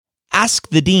Ask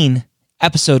the Dean,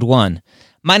 Episode 1.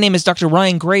 My name is Dr.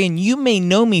 Ryan Gray, and you may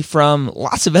know me from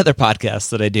lots of other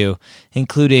podcasts that I do,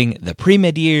 including the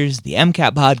Premed Years, the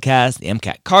MCAT podcast, the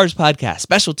MCAT Cars podcast,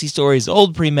 Specialty Stories,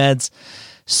 Old Premeds,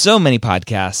 so many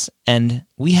podcasts, and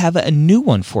we have a new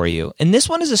one for you. And this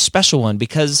one is a special one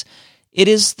because it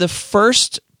is the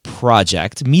first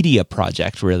project, media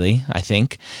project really, I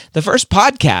think, the first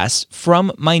podcast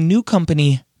from my new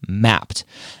company, Mapped.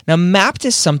 Now, Mapped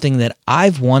is something that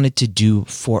I've wanted to do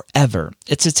forever.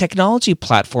 It's a technology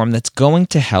platform that's going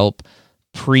to help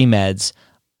pre-meds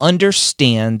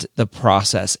understand the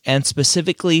process, and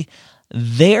specifically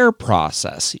their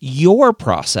process, your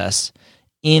process,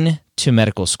 into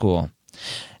medical school.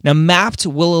 Now, Mapped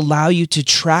will allow you to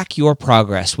track your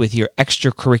progress with your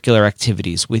extracurricular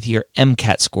activities, with your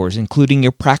MCAT scores, including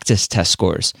your practice test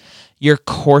scores, your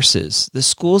courses, the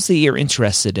schools that you're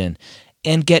interested in,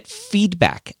 and get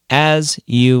feedback as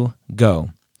you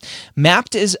go.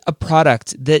 Mapped is a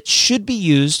product that should be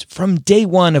used from day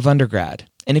one of undergrad.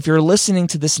 And if you're listening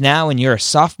to this now and you're a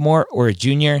sophomore or a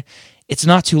junior, it's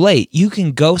not too late. You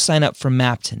can go sign up for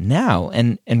Mapped now.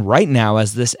 And right now,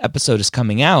 as this episode is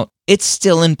coming out, it's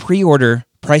still in pre-order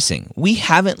pricing. We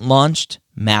haven't launched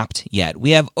Mapped yet. We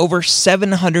have over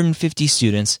 750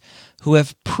 students who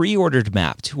have pre-ordered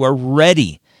Mapped, who are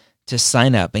ready to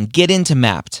sign up and get into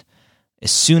Mapped as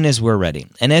soon as we're ready.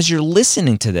 And as you're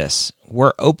listening to this,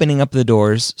 we're opening up the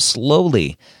doors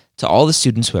slowly to all the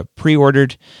students who have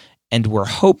pre-ordered, and we're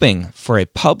hoping for a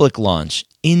public launch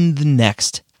in the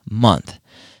next month.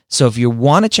 So if you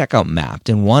want to check out Mapped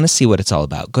and want to see what it's all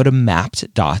about, go to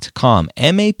mapped.com,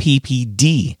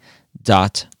 mappd.com,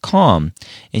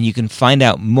 and you can find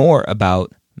out more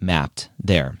about Mapped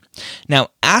there. Now,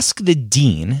 Ask the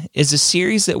Dean is a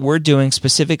series that we're doing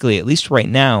specifically, at least right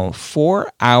now,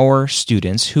 for our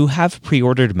students who have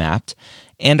pre-ordered Mapped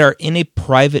and are in a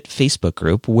private Facebook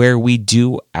group where we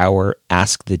do our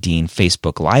Ask the Dean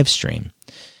Facebook live stream.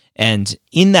 And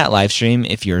in that live stream,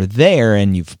 if you're there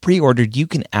and you've pre-ordered, you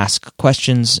can ask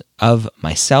questions of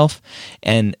myself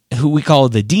and who we call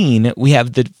the Dean. We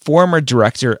have the former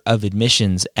director of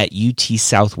admissions at UT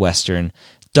Southwestern,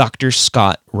 Dr.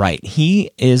 Scott Wright. He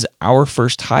is our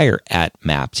first hire at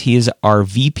Mapped. He is our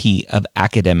VP of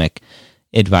Academic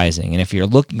Advising. And if you're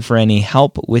looking for any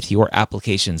help with your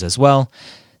applications as well,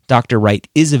 Dr. Wright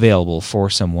is available for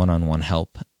some one-on-one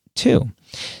help too.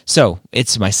 So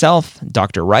it's myself,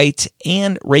 Dr. Wright,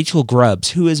 and Rachel Grubbs,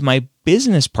 who is my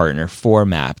business partner for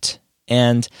Mapped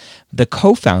and the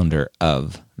co-founder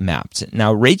of Mapped.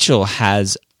 Now, Rachel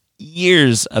has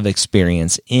years of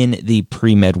experience in the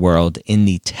pre-med world, in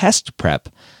the test prep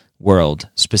world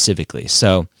specifically.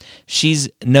 So she's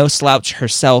no slouch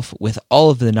herself with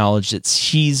all of the knowledge that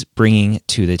she's bringing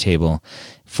to the table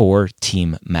for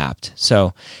Team Mapped.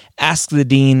 So Ask the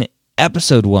Dean,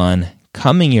 Episode 1,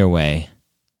 coming your way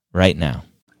right now.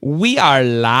 We are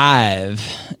live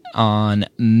on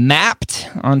Mapped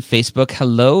on Facebook.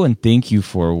 Hello, and thank you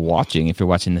for watching. If you're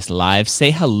watching this live,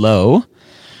 say hello.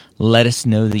 Let us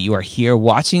know that you are here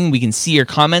watching. We can see your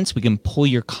comments. We can pull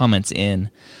your comments in.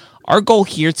 Our goal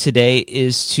here today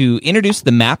is to introduce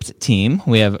the Mapped team.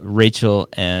 We have Rachel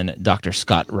and Dr.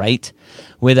 Scott Wright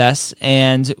with us,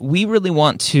 and we really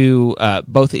want to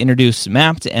both introduce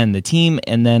Mapped and the team,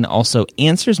 and then also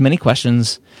answer as many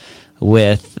questions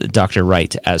with Dr.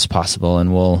 Wright as possible,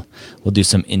 and we'll do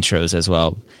some intros as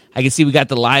well. I can see we got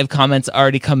the live comments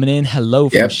already coming in. Hello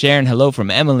from Sharon. Hello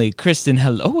from Emily. Kristen.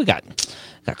 Hello. We got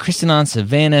Kristen on,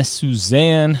 Savannah,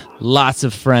 Suzanne, lots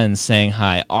of friends saying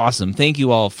hi. Awesome. Thank you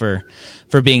all for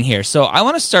being here. So I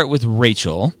want to start with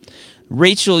Rachel.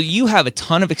 Rachel, you have a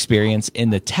ton of experience in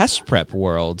the test prep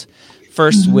world,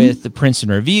 first with the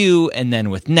Princeton Review and then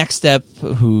with Next Step,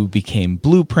 who became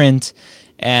Blueprint.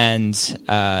 And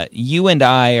you and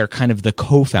I are kind of the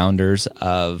co-founders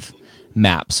of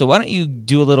Mapped. So why don't you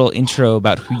do a little intro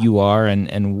about who you are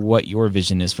and what your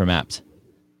vision is for Mapped?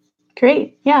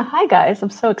 Great. Yeah. Hi, guys. I'm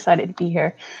so excited to be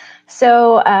here.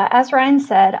 So as Ryan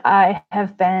said, I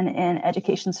have been in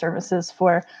education services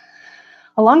for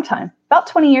a long time, about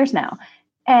 20 years now.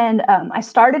 And I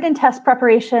started in test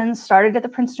preparation, started at the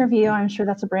Princeton Review. I'm sure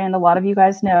that's a brand a lot of you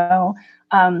guys know.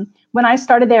 When I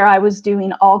started there, I was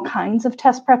doing all kinds of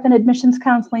test prep and admissions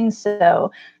counseling.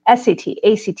 So SAT,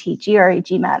 ACT, GRE,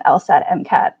 GMAT, LSAT,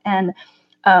 MCAT. And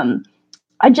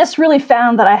I just really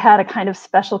found that I had a kind of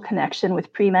special connection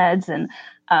with pre-meds. And,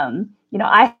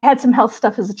 I had some health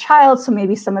stuff as a child. So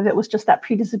maybe some of it was just that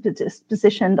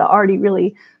predisposition to already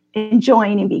really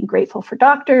enjoying and being grateful for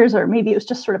doctors, or maybe it was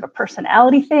just sort of a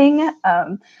personality thing.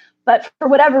 But for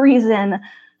whatever reason,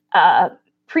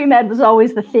 pre-med was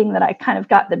always the thing that I kind of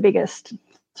got the biggest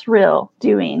thrill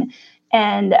doing.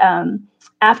 And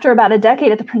after about a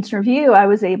decade at the Princeton Review, I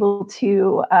was able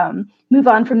to move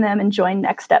on from them and join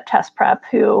Next Step Test Prep,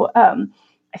 who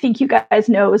I think you guys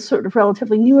know is sort of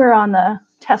relatively newer on the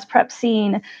test prep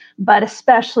scene, but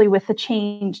especially with the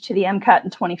change to the MCAT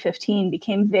in 2015,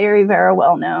 became very, very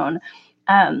well known.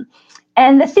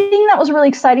 And the thing that was really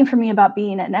exciting for me about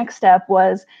being at Next Step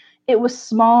was it was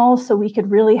small, so we could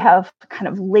really have kind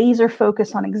of laser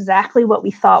focus on exactly what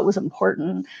we thought was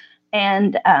important.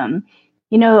 And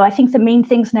I think the main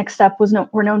things Next Step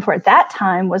were known for at that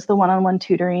time was the one-on-one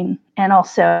tutoring and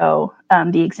also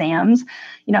the exams.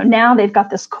 Now they've got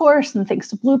this course, and thanks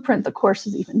to Blueprint, the course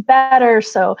is even better.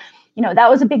 So, that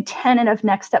was a big tenet of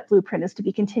Next Step Blueprint, is to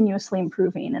be continuously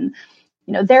improving. And,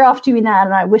 they're off doing that,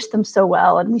 and I wish them so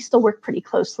well. And we still work pretty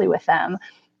closely with them.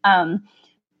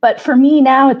 But for me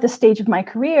now at this stage of my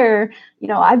career,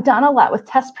 I've done a lot with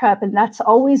test prep, and that's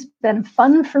always been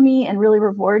fun for me and really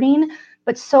rewarding.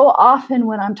 But so often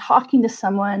when I'm talking to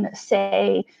someone,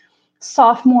 say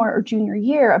sophomore or junior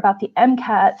year, about the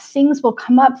MCAT, things will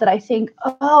come up that I think,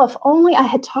 oh, if only I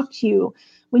had talked to you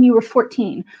when you were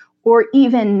 14 or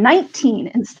even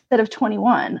 19 instead of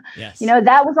 21. Yes.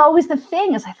 That was always the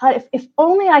thing, is I thought if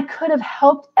only I could have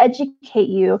helped educate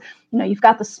you. You've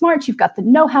got the smarts, you've got the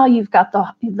know-how, you've got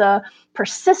the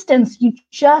persistence. You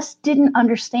just didn't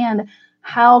understand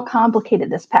how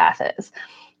complicated this path is.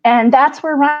 And that's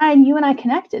where, Ryan, you and I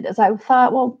connected, as I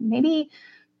thought, well, maybe,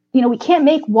 we can't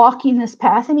make walking this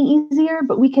path any easier,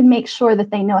 but we can make sure that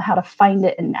they know how to find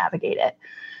it and navigate it.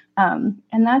 And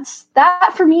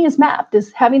that for me is MAPT,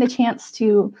 is having a chance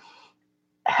to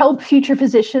help future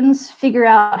physicians figure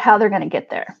out how they're going to get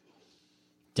there.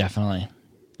 Definitely.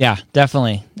 Yeah,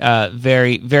 definitely.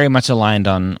 Very, very much aligned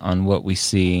on what we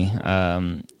see,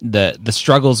 the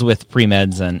struggles with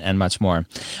pre-meds and much more.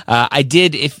 I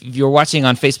did, if you're watching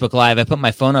on Facebook Live, I put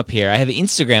my phone up here. I have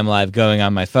Instagram Live going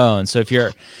on my phone. So if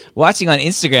you're watching on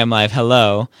Instagram Live,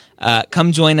 hello.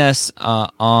 Come join us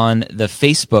on the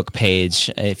Facebook page.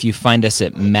 If you find us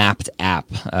at Mapped App,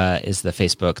 is the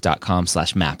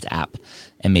facebook.com/Mapped App.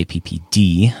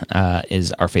 MAPPD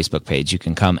is our Facebook page. You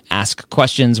can come ask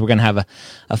questions. We're going to have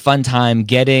a fun time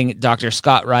getting Dr.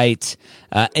 Scott Wright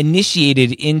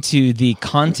initiated into the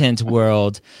content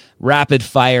world, rapid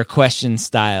fire question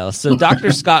style. So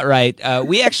Dr. Scott Wright,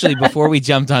 we actually, before we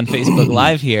jumped on Facebook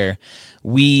Live here,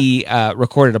 we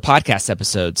recorded a podcast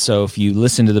episode. So if you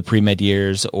listen to the pre-med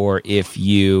years, or if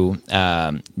you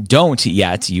don't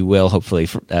yet, you will hopefully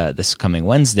this coming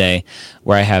Wednesday,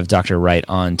 where I have Dr. Wright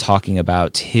on talking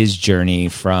about his journey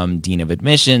from Dean of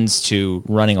Admissions to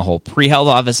running a whole pre-health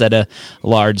office at a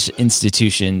large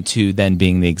institution to then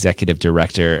being the executive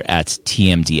director at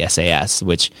TMDSAS,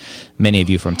 which many of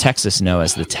you from Texas know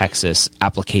as the Texas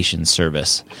Application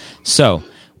Service. So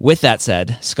with that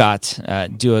said, Scott,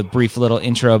 do a brief little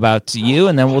intro about you,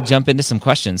 and then we'll jump into some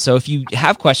questions. So if you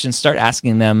have questions, start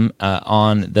asking them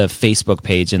on the Facebook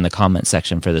page in the comment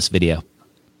section for this video.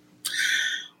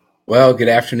 Well, good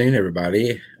afternoon,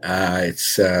 everybody.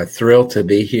 It's thrilled to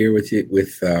be here with you,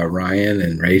 with Ryan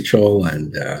and Rachel,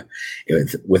 and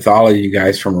with all of you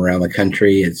guys from around the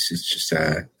country. It's just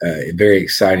a very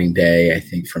exciting day, I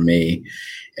think, for me,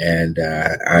 and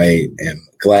I am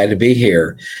glad to be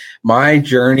here. My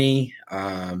journey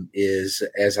is,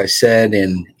 as I said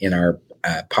in our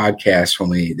podcast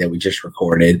that we just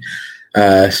recorded,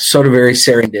 sort of very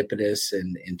serendipitous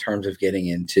in terms of getting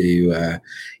into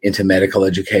medical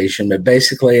education. But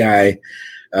basically, I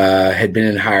had been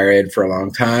in higher ed for a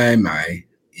long time.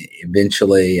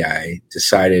 Eventually I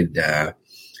decided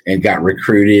and got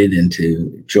recruited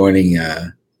into joining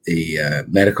the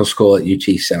medical school at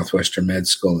UT Southwestern Med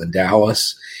School in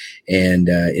Dallas. And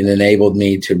it enabled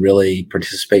me to really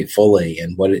participate fully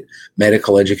in what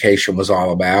medical education was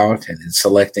all about, and in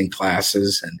selecting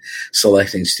classes and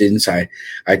selecting students. I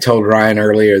told Ryan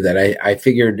earlier that I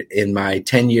figured in my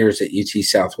 10 years at UT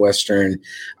Southwestern,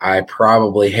 I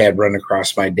probably had run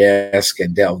across my desk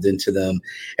and delved into them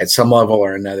at some level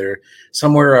or another,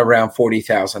 somewhere around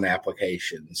 40,000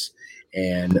 applications.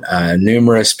 And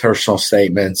numerous personal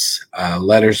statements,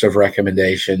 letters of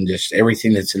recommendation, just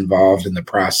everything that's involved in the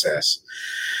process.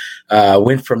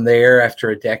 Went from there after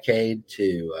a decade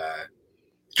to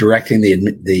directing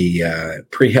the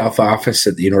pre-health office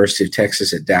at the University of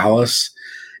Texas at Dallas,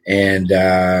 and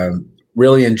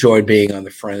really enjoyed being on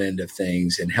the front end of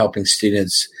things and helping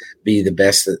students be the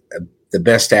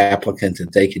best applicant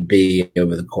that they could be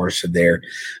over the course of their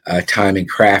time in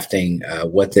crafting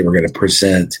what they were going to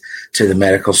present to the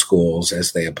medical schools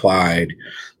as they applied.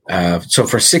 So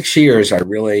for 6 years, I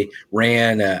really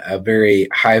ran a very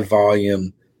high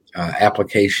volume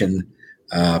application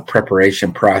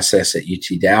preparation process at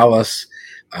UT Dallas,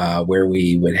 where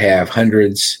we would have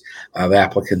hundreds of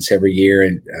applicants every year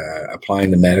and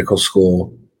applying to medical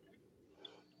school,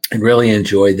 and really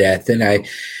enjoyed that. Then I,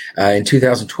 in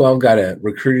 2012, got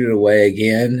recruited away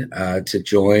again to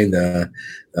join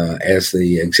as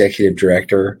the executive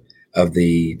director of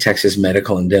the Texas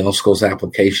Medical and Dental Schools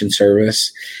Application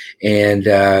Service. And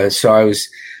so I was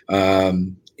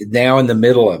now in the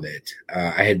middle of it.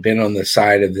 I had been on the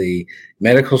side of the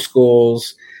medical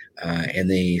schools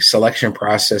and the selection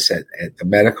process at the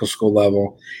medical school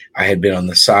level. I had been on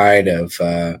the side of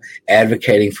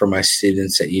advocating for my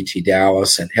students at UT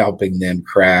Dallas and helping them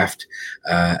craft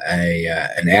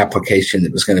an application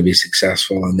that was going to be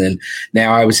successful. And then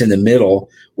now I was in the middle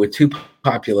with two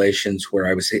populations where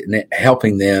I was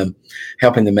helping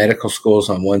the medical schools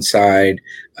on one side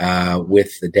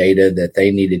with the data that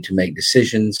they needed to make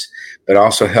decisions, but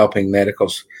also helping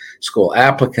medical school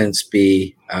applicants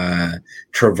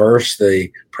traverse the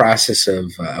process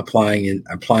of applying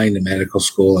to medical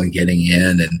school and getting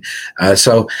in. And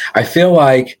so I feel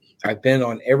like I've been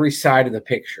on every side of the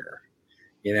picture.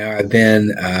 You know, I've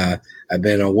been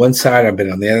on one side, I've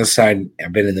been on the other side,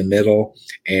 I've been in the middle.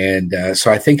 And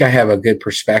so I think I have a good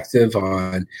perspective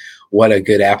on what a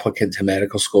good applicant to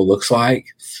medical school looks like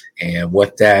and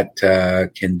what that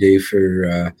can do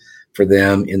for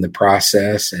them in the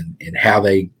process and how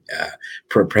they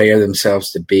prepare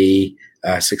themselves to be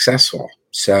successful.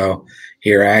 So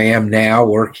here I am now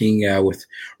working with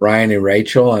Ryan and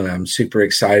Rachel, and I'm super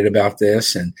excited about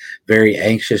this and very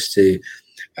anxious to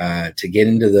get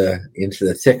into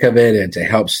the thick of it and to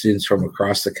help students from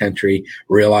across the country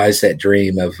realize that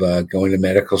dream of going to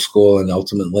medical school and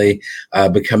ultimately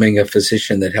becoming a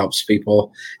physician that helps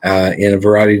people in a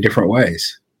variety of different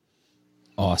ways.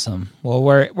 Awesome. Well,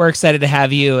 we're excited to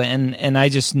have you, and I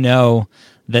just know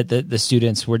that the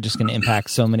students, we're just going to impact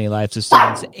so many lives of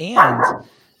students, and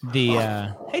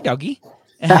the hey doggy,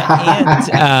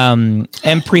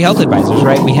 and pre-health advisors,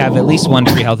 right? We have at least one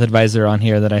pre-health advisor on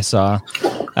here that I saw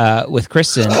with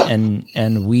Kristen,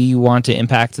 and we want to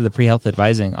impact the pre-health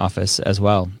advising office as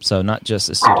well. So not just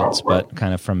the students, but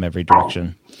kind of from every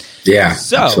direction. Yeah,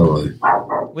 so absolutely.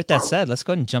 With that said, let's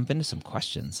go ahead and jump into some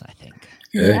questions, I think.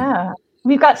 Good. Yeah.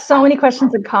 We've got so many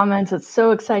questions and comments. It's so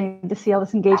exciting to see all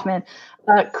this engagement.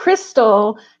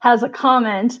 Crystal has a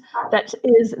comment that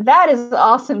is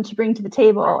awesome to bring to the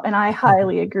table, and I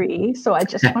highly agree. So I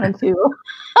just wanted to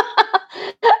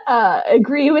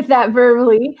agree with that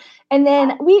verbally. And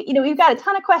then we've got a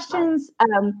ton of questions.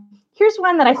 Here's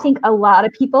one that I think a lot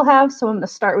of people have, so I'm going to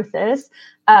start with this.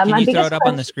 Can you throw it up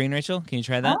on the screen, Rachel? Can you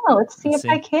try that? Oh, let's see if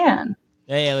I can.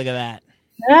 Hey, look at that.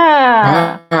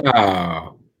 Yeah.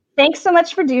 Wow. Thanks so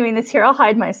much for doing this. Here, I'll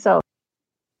hide myself.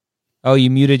 Oh,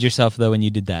 you muted yourself, though, when you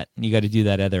did that. You got to do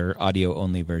that other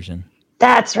audio-only version.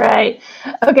 That's right.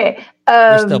 Okay.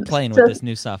 We're still playing with this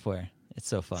new software. It's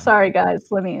so fun. Sorry, guys.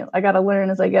 I got to learn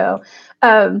as I go.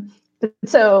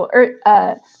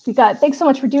 We got, thanks so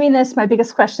much for doing this. My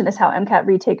biggest question is how MCAT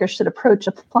retakers should approach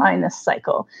applying this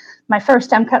cycle. My first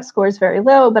MCAT score is very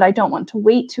low, but I don't want to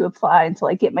wait to apply until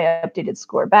I get my updated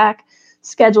score back,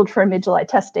 scheduled for a mid-July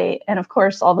test date. And of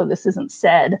course, although this isn't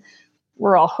said,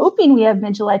 we're all hoping we have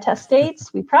mid-July test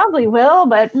dates. We probably will,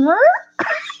 but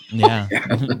yeah,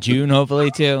 June hopefully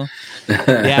too.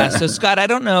 Yeah. So Scott, I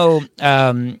don't know,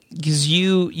 because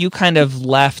you kind of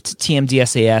left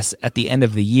TMDSAS at the end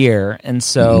of the year, and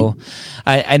so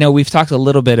I know we've talked a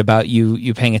little bit about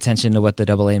you paying attention to what the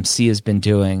AAMC has been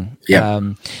doing.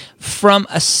 Yeah. From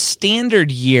a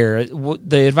standard year,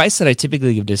 the advice that I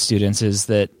typically give to students is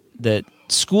that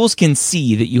schools can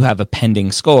see that you have a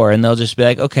pending score, and they'll just be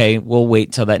like, okay, we'll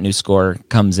wait till that new score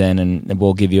comes in, and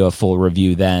we'll give you a full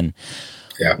review then.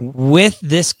 Yeah. With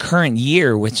this current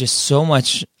year, with just so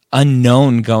much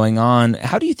unknown going on,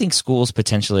 how do you think schools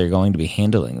potentially are going to be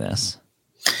handling this?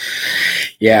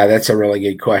 Yeah, that's a really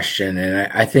good question.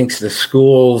 And I think the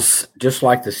schools, just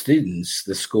like the students,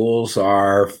 the schools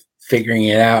are figuring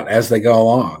it out as they go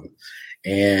along.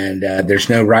 And there's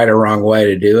no right or wrong way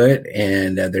to do it.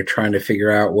 And they're trying to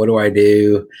figure out, what do I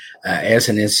do as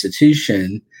an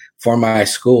institution for my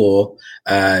school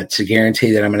to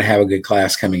guarantee that I'm going to have a good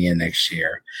class coming in next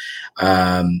year.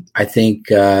 I think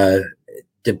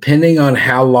depending on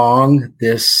how long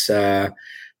this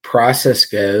process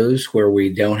goes, where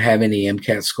we don't have any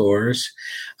MCAT scores,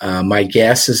 my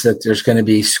guess is that there's going to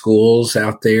be schools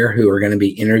out there who are going to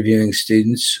be interviewing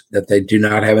students that they do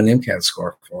not have an MCAT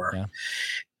score for. Yeah.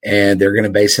 And they're going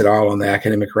to base it all on the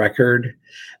academic record,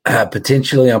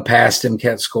 potentially on past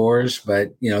MCAT scores.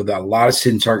 But, a lot of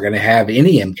students aren't going to have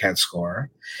any MCAT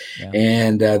score. Yeah.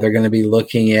 And they're going to be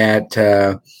looking at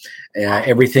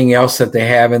everything else that they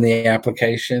have in the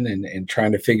application, and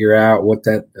trying to figure out what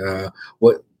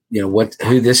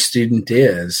who this student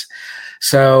is.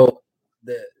 So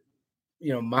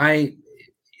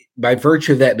by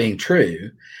virtue of that being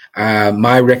true,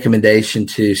 my recommendation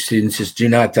to students is do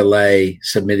not delay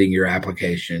submitting your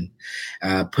application.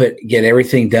 Get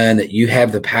everything done that you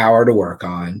have the power to work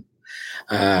on.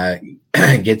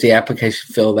 Get the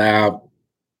application filled out.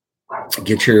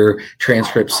 Get your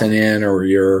transcript sent in,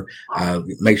 or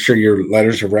make sure your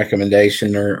letters of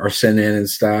recommendation are sent in and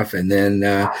stuff, and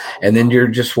then you're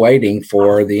just waiting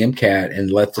for the MCAT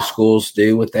and let the schools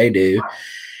do what they do,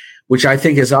 which I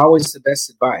think is always the best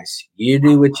advice. You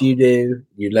do what you do.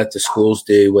 You let the schools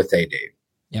do what they do.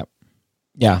 Yep.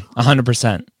 Yeah,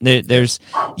 100%. There's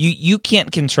you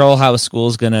can't control how a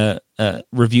school's going to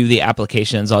review the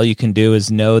applications. All you can do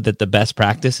is know that the best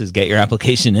practice is get your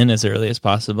application in as early as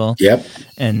possible. Yep.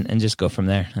 And just go from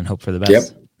there and hope for the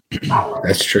best. Yep.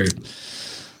 That's true.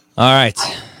 All right.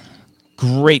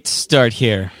 Great start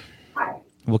here.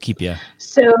 We'll keep you.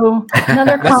 So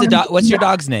another what's your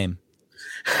dog's name?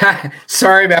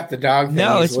 Sorry about the dog thing.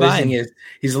 No, it's fine.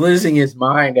 He's losing his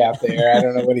mind out there. I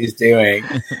don't know what he's doing.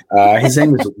 His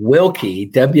name is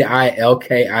Wilkie,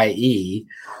 Wilkie.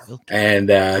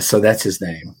 And so that's his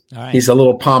name. All right. He's a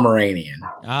little Pomeranian.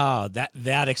 Oh,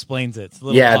 that explains it.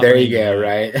 Yeah, there you go,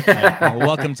 right? Well,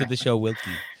 welcome to the show, Wilkie.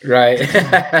 Right.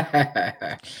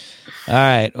 All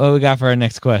right, what do we got for our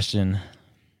next question?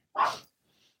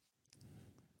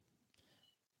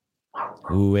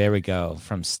 Ooh, there we go,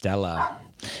 from Stella.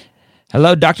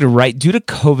 Hello, Dr. Wright. Due to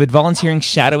COVID, volunteering,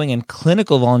 shadowing, and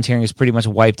clinical volunteering is pretty much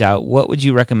wiped out. What would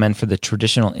you recommend for the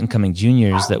traditional incoming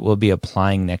juniors that will be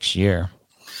applying next year?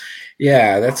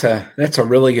 Yeah, that's a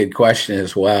really good question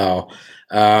as well.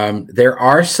 There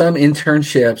are some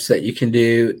internships that you can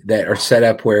do that are set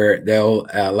up where they'll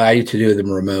allow you to do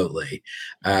them remotely.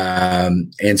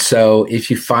 And so if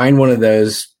you find one of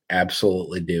those,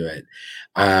 absolutely do it.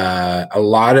 A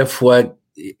lot of what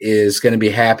is going to be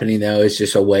happening though is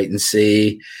just a wait and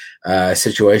see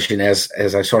situation, as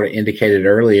I sort of indicated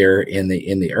earlier in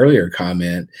the earlier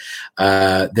comment.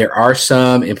 There are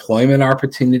some employment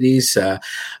opportunities.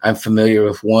 I'm familiar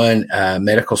with one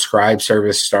medical scribe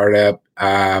service startup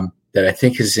that I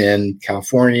think is in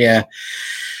California,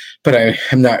 but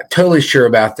I'm not totally sure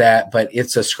about that. But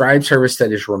it's a scribe service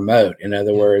that is remote. In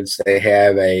other words, they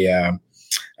have a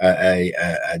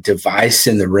device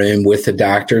in the room with the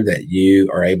doctor that you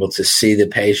are able to see the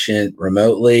patient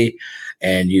remotely,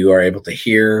 and you are able to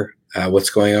hear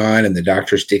what's going on, and the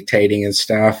doctor's dictating and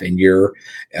stuff, and you're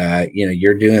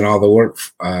doing all the work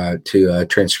to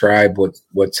transcribe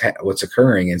what's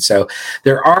occurring. And so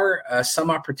there are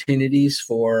some opportunities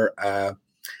for a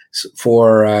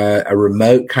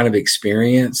remote kind of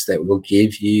experience that will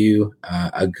give you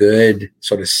a good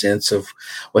sort of sense of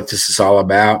what this is all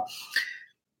about.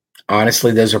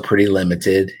 Honestly, those are pretty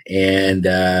limited, and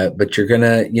but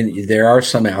there are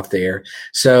some out there.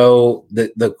 So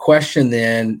the question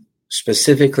then,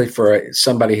 specifically for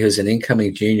somebody who's an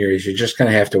incoming junior, is you're just going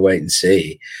to have to wait and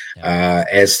see. Yeah.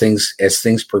 As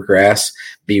things progress,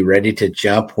 be ready to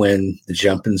jump when the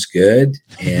jumping's good,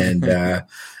 and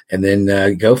and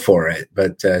then go for it.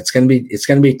 But it's going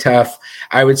to be tough.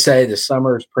 I would say the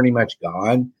summer is pretty much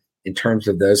gone in terms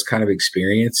of those kind of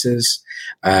experiences.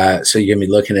 So you're going to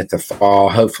be looking at the fall.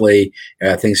 Hopefully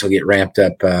things will get ramped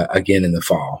up again in the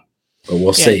fall, but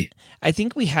we'll see. I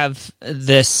think we have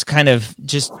this kind of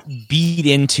just beat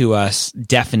into us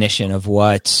definition of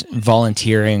what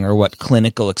volunteering or what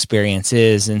clinical experience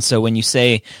is. And so when you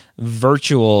say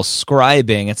virtual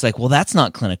scribing, it's like, well, that's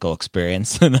not clinical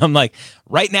experience. And I'm like,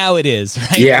 right now it is,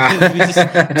 right? Yeah. We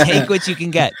just take what you can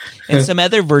get. And some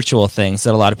other virtual things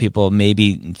that a lot of people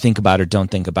maybe think about or don't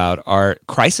think about are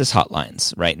crisis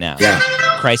hotlines right now. Yeah.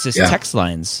 Crisis text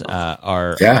lines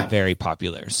are very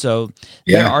popular. So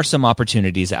there are some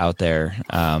opportunities out there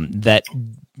that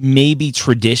maybe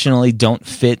traditionally don't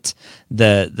fit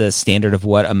the standard of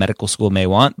what a medical school may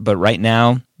want, but right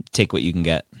now, take what you can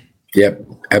get. Yep,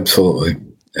 absolutely.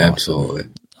 Absolutely.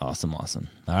 Awesome. All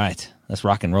right, let's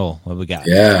rock and roll. What we got?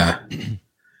 Yeah.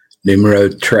 Numero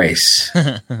tres.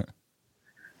 Let's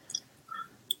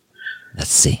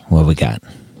see what we got.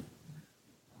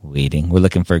 Waiting. We're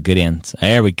looking for a good answer.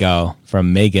 There we go.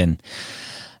 From Megan.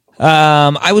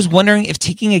 I was wondering if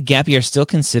taking a gap year is still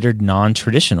considered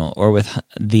non-traditional, or with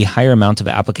the higher amount of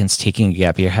applicants taking a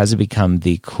gap year, has it become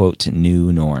the quote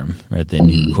new norm, or the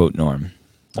new quote norm?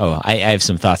 Oh, I have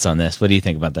some thoughts on this. What do you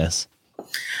think about this?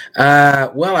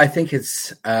 Well, I think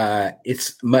it's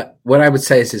what I would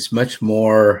say is it's much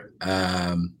more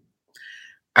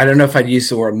I don't know if I'd use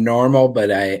the word normal, but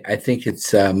I think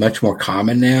it's much more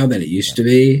common now than it used to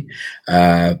be.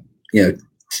 You know,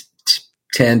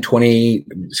 10, 20,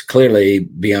 clearly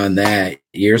beyond that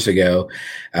years ago,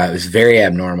 it was very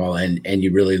abnormal. And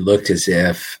you really looked as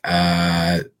if,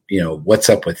 what's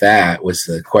up with that was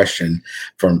the question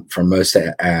from most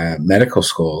medical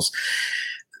schools.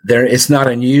 It's not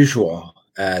unusual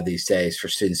these days for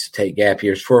students to take gap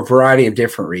years for a variety of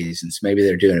different reasons. Maybe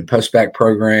they're doing a post-bac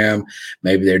program.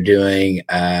 Maybe they're doing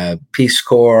Peace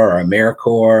Corps or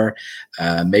AmeriCorps.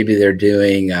 Maybe they're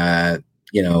doing, a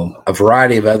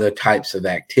variety of other types of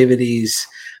activities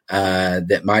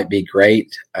that might be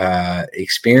great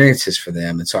experiences for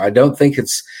them. And so I don't think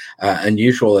it's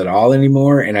unusual at all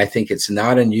anymore. And I think it's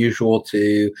not unusual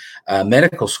to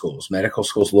medical schools. Medical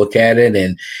schools look at it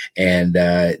and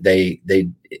they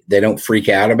don't freak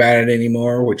out about it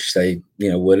anymore, which they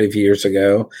would have years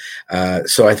ago.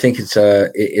 So I think it's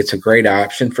a great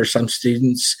option for some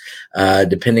students,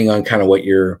 depending on kind of what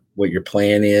your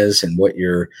plan is and what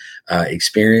your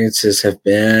experiences have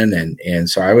been. And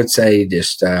so I would say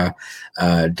just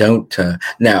don't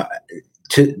now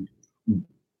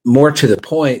more to the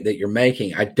point that you're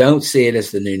making. I don't see it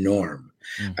as the new norm.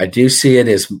 I do see it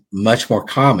as much more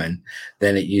common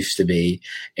than it used to be.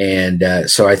 And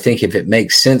so I think if it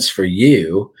makes sense for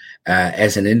you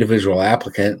as an individual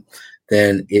applicant,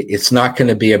 then it's not going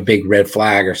to be a big red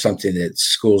flag or something that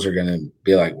schools are going to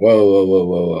be like,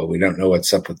 whoa, we don't know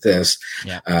what's up with this.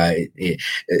 Yeah.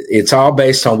 It's all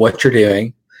based on what you're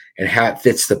doing and how it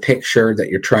fits the picture that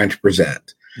you're trying to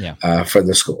present. Yeah. For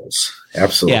the schools.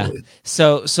 Absolutely. Yeah.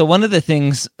 So one of the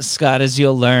things, Scott, is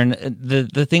you'll learn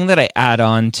the thing that I add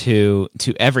on to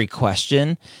every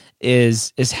question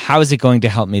is how is it going to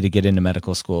help me to get into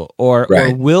medical school? Or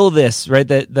will this, right?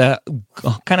 The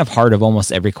kind of heart of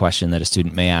almost every question that a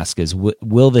student may ask is,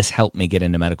 will this help me get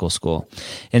into medical school?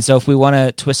 And so if we want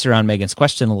to twist around Megan's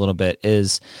question a little bit,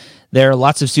 is there are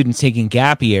lots of students taking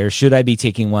gap years. Should I be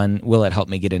taking one? Will it help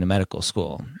me get into medical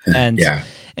school? And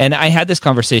and I had this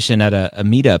conversation at a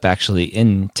meetup actually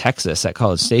in Texas at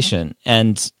College Station.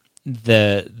 And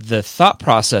the thought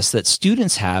process that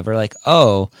students have are like,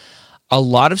 oh, a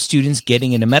lot of students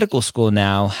getting into medical school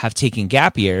now have taken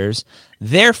gap years.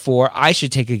 Therefore, I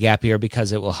should take a gap year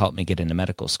because it will help me get into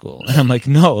medical school. And I'm like,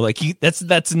 no, like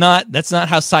that's not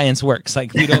how science works.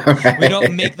 Like we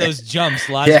don't make those jumps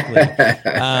logically.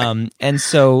 Yeah. And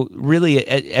so, really,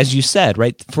 as you said,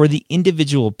 right, for the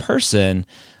individual person,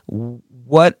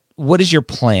 what is your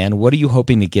plan? What are you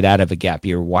hoping to get out of a gap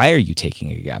year? Why are you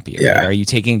taking a gap year? Yeah. Are you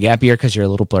taking a gap year because you're a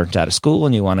little burnt out of school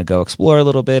and you want to go explore a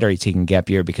little bit? Are you taking a gap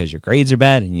year because your grades are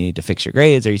bad and you need to fix your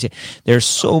grades? There's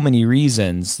so many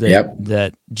reasons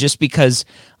that just because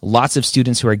lots of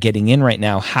students who are getting in right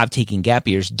now have taken gap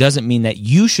years doesn't mean that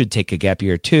you should take a gap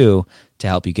year too to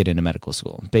help you get into medical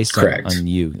school based on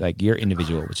you, like your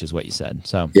individual, which is what you said.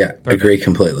 So yeah, perfect. Agree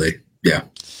completely. Yeah.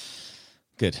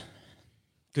 Good.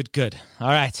 All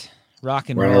right. Rock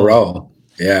and roll. We're on a roll.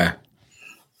 Yeah.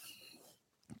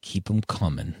 Keep them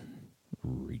coming.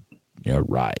 All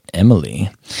right. Emily.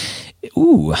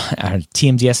 Ooh, our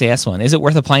TMDSAS one. Is it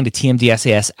worth applying to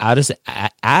TMDSAS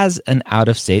as an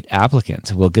out-of-state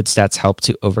applicant? Will good stats help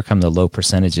to overcome the low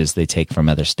percentages they take from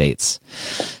other states?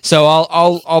 So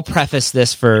I'll preface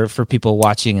this for people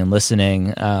watching and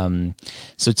listening.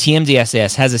 So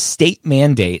TMDSAS has a state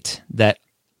mandate that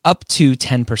up to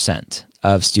 10%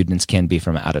 of students can be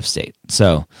from out of state.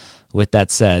 So with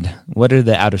that said, what are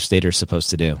the out-of-staters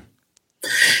supposed to do?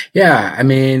 Yeah, I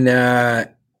mean, I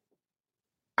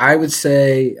would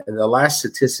say the last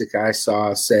statistic I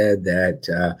saw said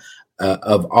that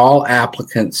of all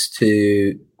applicants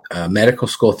to medical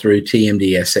school through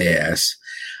TMDSAS,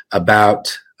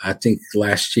 about, I think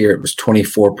last year it was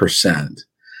 24%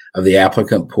 of the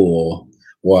applicant pool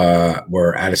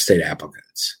were out-of-state applicants.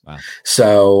 Wow.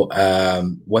 So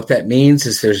what that means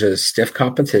is there's a stiff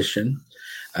competition,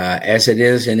 as it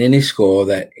is in any school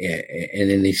that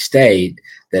in any state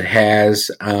that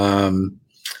has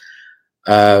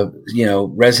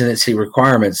residency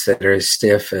requirements that are as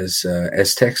stiff as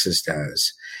Texas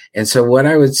does. And so what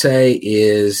I would say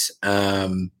is,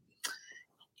 it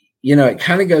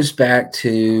kind of goes back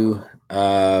to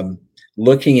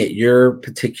looking at your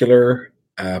particular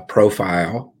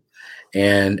profile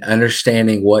and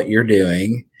understanding what you're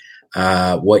doing,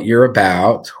 what you're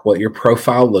about, what your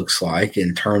profile looks like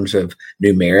in terms of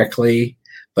numerically,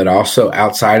 but also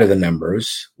outside of the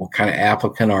numbers. What kind of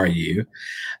applicant are you?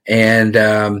 And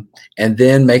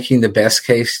then making the best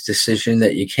case decision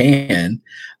that you can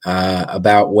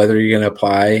about whether you're going to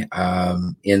apply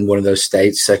in one of those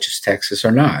states such as Texas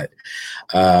or not.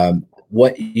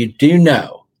 What you do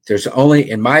know, there's only,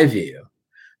 in my view,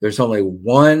 there's only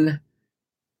one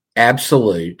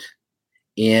absolute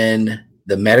in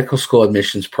the medical school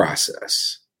admissions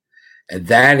process. And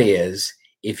that is,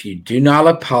 if you do not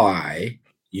apply,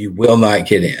 you will not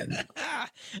get in.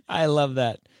 I love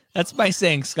that. That's my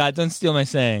saying, Scott. Don't steal my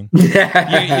saying.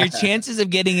 Your chances of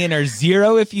getting in are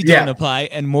 0 if you don't apply,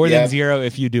 and more than 0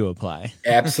 if you do apply.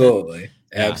 Absolutely.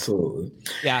 Absolutely.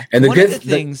 Yeah. And one of the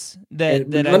things that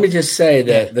let me just say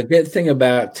that the good thing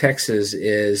about Texas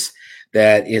is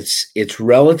that it's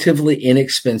relatively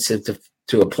inexpensive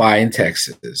to apply in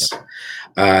Texas.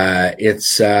 Yep.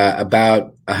 It's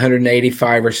about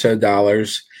 $185 or so,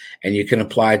 and you can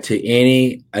apply to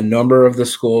a number of the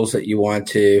schools that you want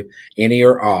to, any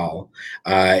or all.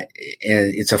 And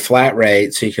it's a flat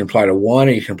rate, so you can apply to one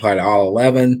or you can apply to all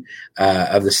 11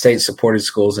 of the state-supported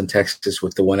schools in Texas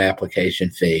with the one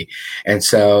application fee. And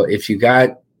so if you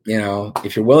got,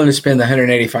 if you're willing to spend the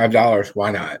 $185,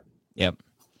 why not? Yep.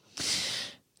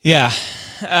 Yeah.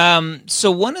 So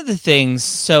one of the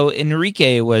things,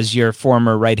 Enrique was your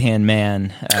former right-hand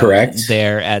man, correct,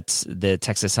 there at the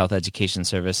Texas Health Education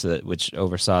Service, which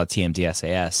oversaw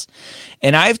TMDSAS.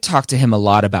 And I've talked to him a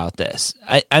lot about this.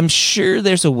 I'm sure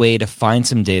there's a way to find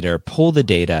some data or pull the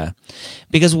data,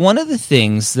 because one of the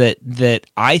things that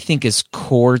I think is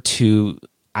core to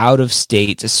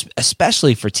out-of-state,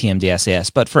 especially for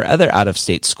TMDSAS, but for other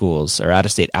out-of-state schools or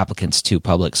out-of-state applicants to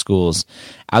public schools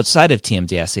outside of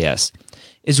TMDSAS,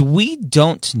 is we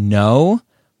don't know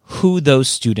who those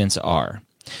students are.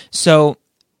 So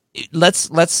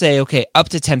let's say, okay, up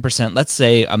to 10%, let's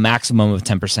say a maximum of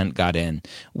 10% got in.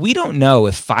 We don't know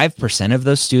if 5% of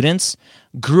those students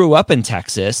grew up in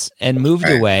Texas and moved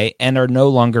away and are no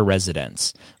longer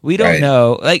residents. We don't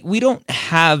know, we don't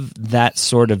have that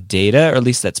sort of data, or at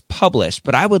least that's published,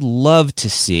 but I would love to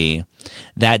see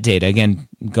that data. Again,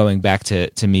 going back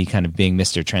to me kind of being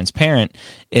Mr. Transparent,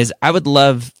 is I would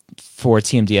love for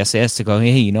TMDSAS to go,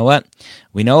 hey, you know what?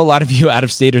 We know a lot of you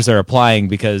out-of-staters are applying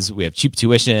because we have cheap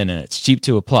tuition and it's cheap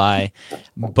to apply,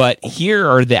 but here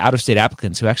are the out-of-state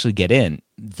applicants who actually get in.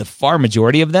 The far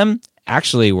majority of them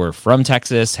actually were from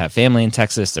Texas, have family in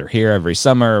Texas, they're here every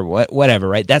summer, whatever,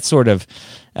 right? That sort of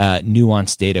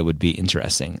nuanced data would be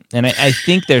interesting. And I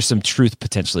think there's some truth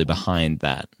potentially behind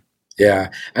that. Yeah.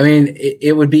 I mean,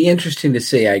 it would be interesting to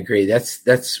see. I agree.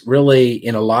 That's really,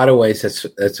 in a lot of ways,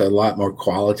 that's a lot more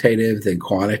qualitative than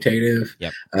quantitative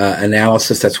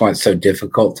analysis. That's why it's so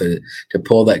difficult to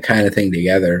pull that kind of thing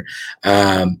together.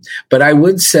 But I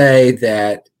would say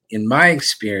that in my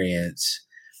experience,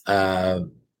 I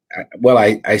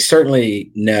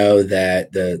certainly know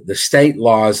that the state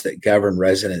laws that govern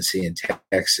residency in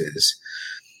Texas,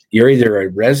 you're either a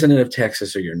resident of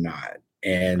Texas or you're not.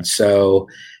 And so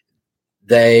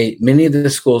many of the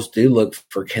schools do look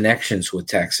for connections with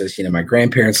Texas. My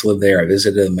grandparents live there. I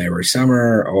visited them every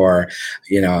summer, or,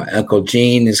 Uncle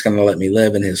Gene is going to let me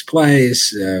live in his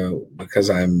place because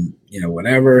I'm,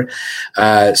 whatever.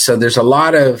 So there's a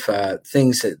lot of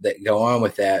things that go on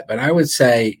with that. But I would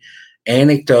say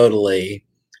anecdotally,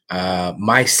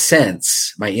 my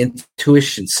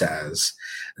intuition says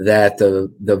that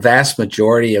the vast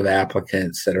majority of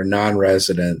applicants that are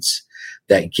non-residents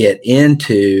that get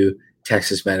into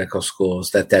Texas medical schools,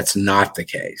 that's not the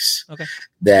case. Okay.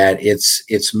 That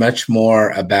it's much more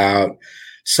about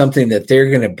something that they're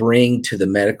going to bring to the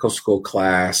medical school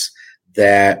class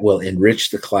that will enrich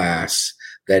the class,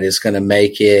 that is going to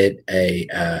make it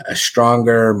a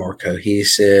stronger, more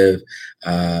cohesive,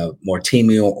 more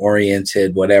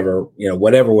team-oriented,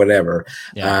 whatever.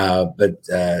 Yeah.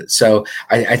 So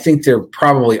I think there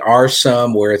probably are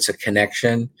some where it's a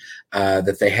connection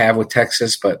that they have with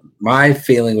Texas, but my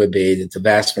feeling would be that the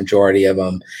vast majority of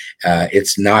them,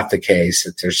 it's not the case,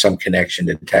 that there's some connection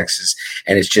to Texas,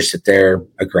 and it's just that they're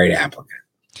a great applicant.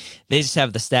 They just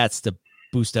have the stats to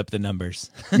boost up the numbers.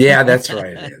 Yeah, that's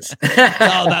right. It is. It's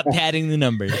all about padding the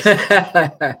numbers.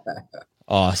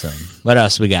 Awesome. What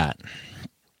else we got?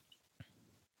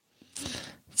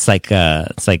 It's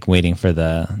like waiting for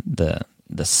the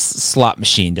slot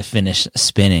machine to finish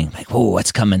spinning. Like, oh,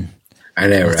 what's coming? I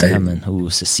know, what's right? Coming? Ooh,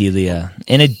 Cecilia.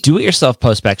 In a do-it-yourself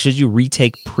postback, should you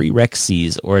retake prereq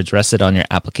Cs or address it on your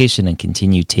application and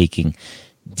continue taking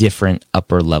different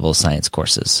upper-level science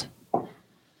courses?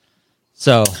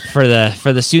 So for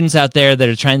the students out there that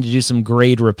are trying to do some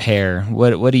grade repair,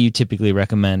 what do you typically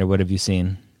recommend, or what have you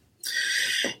seen?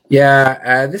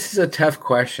 Yeah, this is a tough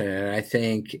question, and I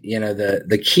think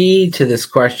the key to this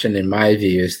question, in my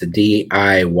view, is the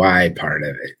DIY part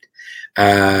of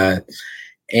it.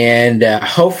 And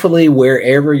hopefully,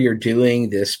 wherever you're doing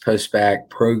this post-bac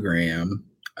program,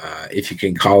 if you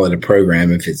can call it a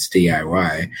program, if it's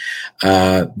DIY,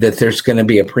 that there's going to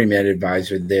be a pre-med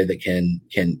advisor there that can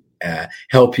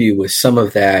help you with some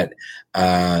of that.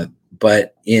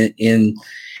 But in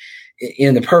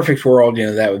the perfect world,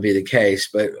 that would be the case.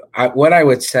 But what I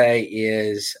would say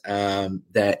is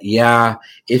that,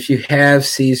 if you have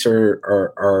C's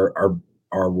or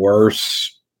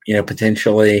worse,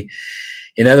 potentially,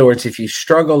 in other words, if you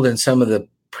struggled in some of the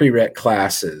prereq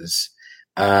classes,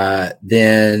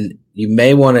 then you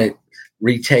may want to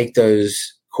retake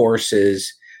those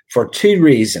courses for two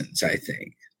reasons, I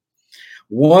think.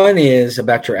 One is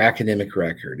about your academic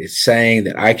record. It's saying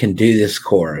that I can do this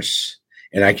course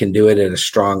and I can do it at a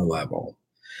strong level.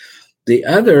 The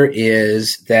other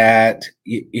is that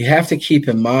you have to keep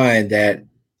in mind that,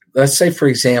 let's say, for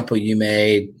example, you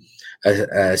made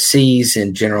a C's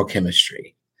in general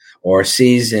chemistry or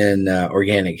C's in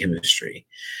organic chemistry.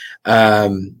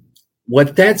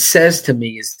 What that says to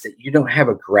me is that you don't have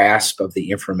a grasp of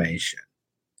the information.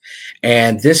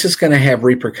 And this is going to have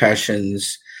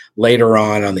repercussions later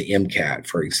on the MCAT,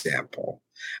 for example.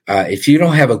 If you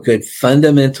don't have a good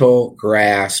fundamental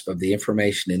grasp of the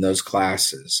information in those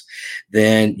classes,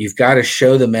 then you've got to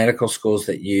show the medical schools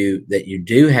that you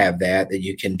do have that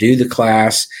you can do the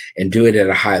class and do it at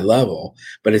a high level.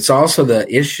 But it's also the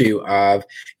issue of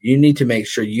you need to make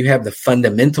sure you have the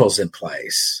fundamentals in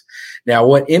place. Now,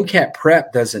 what MCAT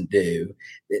prep doesn't do,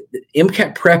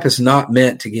 MCAT prep is not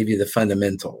meant to give you the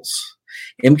fundamentals.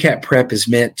 MCAT prep is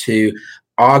meant to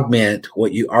augment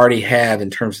what you already have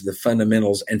in terms of the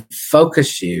fundamentals and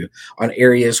focus you on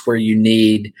areas where you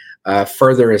need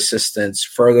further assistance,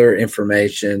 further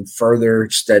information, further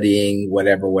studying,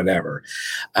 whatever.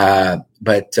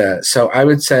 So I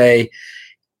would say,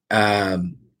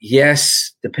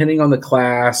 yes, depending on the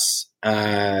class,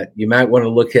 you might want to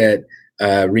look at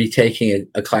retaking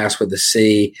a class with a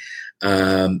C,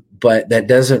 but that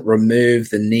doesn't remove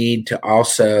the need to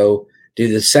also do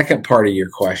the second part of your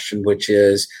question, which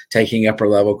is taking upper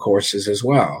level courses as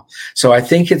well. So I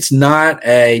think it's not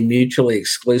a mutually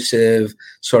exclusive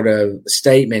sort of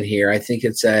statement here. I think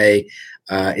it's a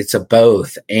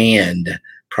both and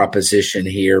proposition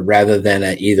here rather than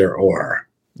a either or.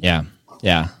 Yeah.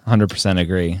 100%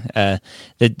 agree.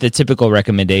 The typical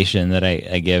recommendation that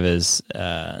I give is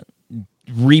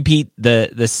repeat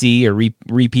the C or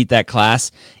repeat that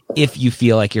class if you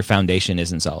feel like your foundation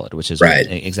isn't solid, which is right.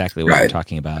 Exactly what we're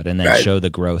talking about, and then show the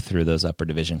growth through those upper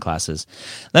division classes.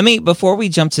 Before we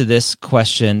jump to this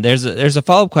question, there's a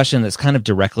follow-up question that's kind of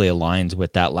directly aligned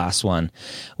with that last one,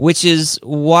 which is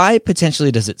why potentially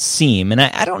does it seem, and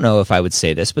I don't know if I would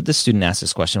say this, but the student asked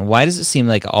this question, why does it seem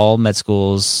like all med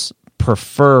schools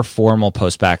prefer formal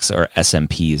postbacks or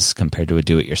SMPs compared to a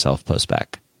do-it-yourself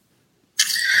postbac?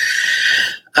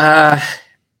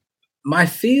 My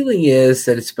feeling is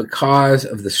that it's because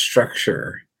of the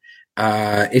structure.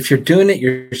 If you're doing it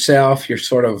yourself, you're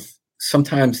sort of,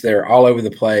 sometimes they're all over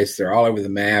the place. They're all over the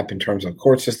map in terms of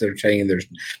courses that are taking. There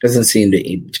doesn't seem to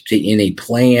be any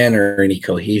plan or any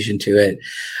cohesion to it.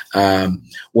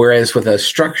 Whereas with a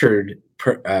structured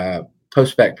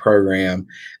post-bac program,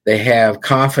 they have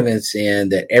confidence in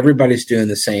that everybody's doing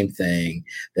the same thing,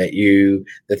 that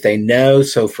they know.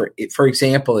 So for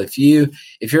example, if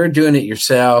you're doing it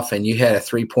yourself and you had a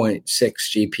 3.6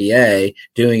 GPA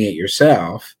doing it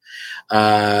yourself,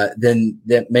 then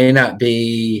that may not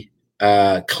be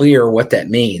clear what that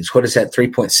means. What does that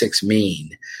 3.6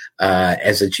 mean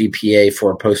as a GPA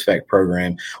for a post-bac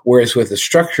program? Whereas with a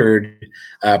structured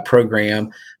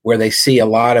program, where they see a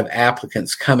lot of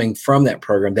applicants coming from that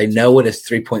program, they know what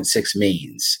 3.6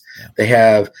 means. Yeah. They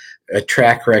have a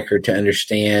track record to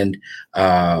understand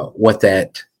what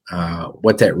it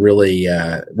involves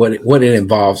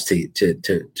to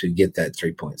get that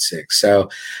 3.6. So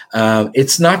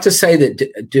it's not to say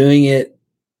that doing it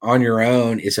on your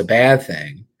own is a bad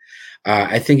thing.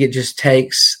 I think it just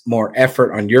takes more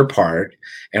effort on your part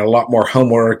and a lot more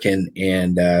homework and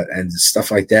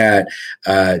stuff like that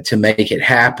to make it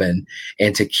happen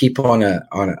and to keep on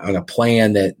a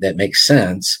plan that makes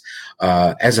sense,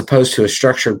 as opposed to a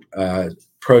structured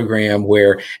program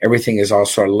where everything is all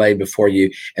sort of laid before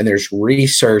you and there's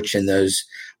research in those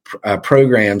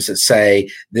programs that say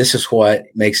this is what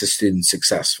makes a student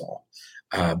successful.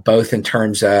 Both in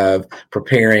terms of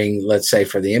preparing, let's say,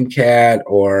 for the MCAT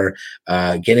or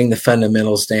getting the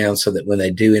fundamentals down so that when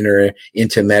they do enter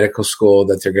into medical school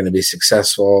that they're going to be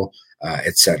successful,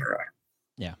 et cetera.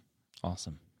 Yeah.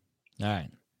 Awesome. All right.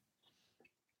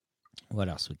 What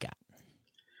else we got?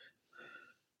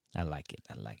 I like it.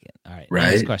 All right. Right.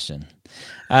 Next question.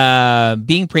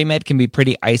 Being pre-med can be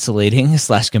pretty isolating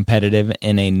 / competitive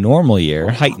in a normal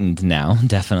year, heightened now,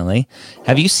 definitely.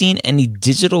 Have you seen any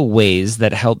digital ways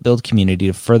that help build community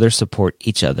to further support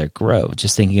each other grow?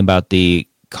 Just thinking about the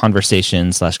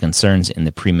conversations / concerns in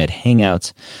the pre-med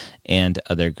hangouts and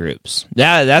other groups.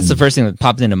 That's the first thing that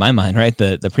popped into my mind, right?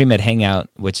 The pre-med hangout,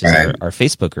 which is Right. our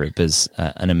Facebook group, is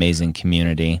an amazing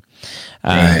community.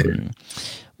 Right.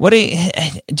 What do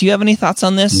you have any thoughts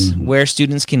on this? Where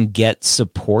students can get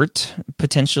support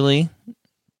potentially?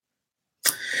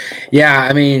 Yeah,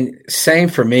 I mean, same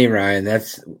for me, Ryan.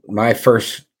 That's my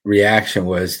first reaction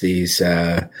was these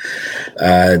Facebook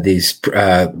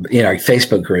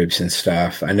groups and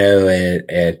stuff. I know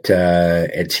at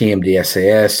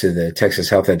TMDSAS, to the Texas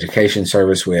Health Education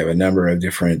Service, we have a number of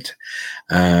different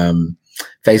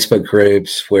Facebook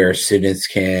groups where students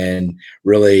can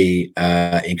really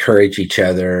encourage each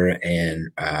other and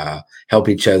help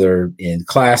each other in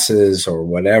classes or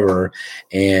whatever.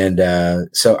 And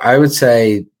so I would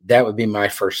say that would be my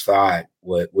first thought.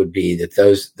 Would be that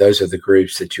those are the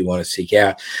groups that you want to seek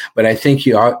out. But I think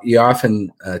you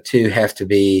often too have to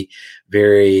be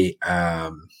very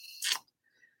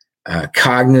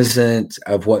cognizant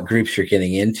of what groups you're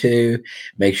getting into.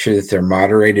 Make sure that they're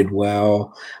moderated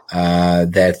well,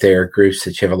 that they're groups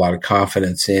that you have a lot of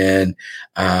confidence in,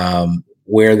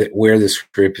 where this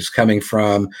group is coming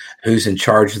from, who's in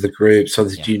charge of the group, so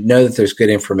that you know that there's good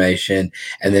information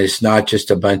and that it's not just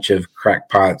a bunch of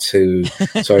crackpots who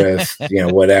sort of,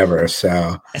 whatever.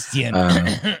 So, what?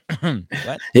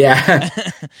 Yeah.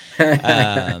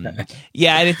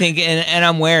 Yeah, I think, and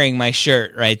I'm wearing my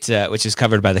shirt, right, which is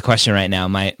covered by the question right now,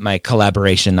 my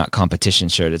collaboration, not competition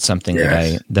shirt. It's something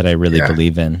that I really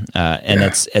believe in. And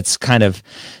it's kind of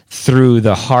through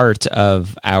the heart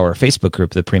of our Facebook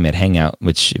group, the Premed Hangout,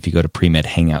 which if you go to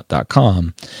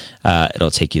premedhangout.com, it'll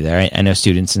take you there. I know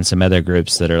students in some other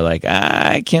groups that are like,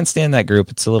 I can't stand that group.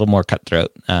 It's a little more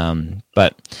cutthroat.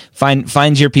 But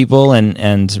find your people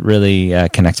and really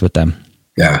connect with them.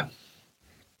 Yeah,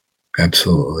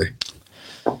 absolutely.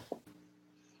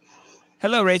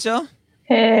 Hello, Rachel.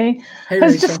 Hey, I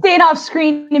was just staying off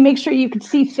screen to make sure you could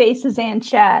see faces and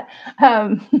chat,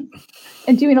 and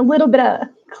doing a little bit of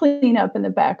cleanup in the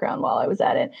background while I was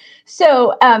at it.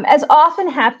 So as often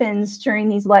happens during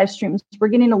these live streams, we're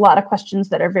getting a lot of questions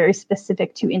that are very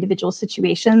specific to individual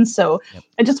situations. So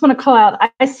I just want to call out,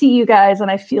 I see you guys and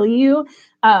I feel you.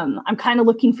 I'm kind of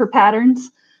looking for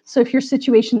patterns. So if your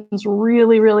situation is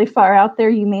really, really far out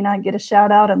there, you may not get a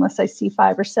shout out unless I see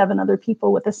 5 or 7 other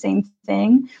people with the same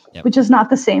thing, which is not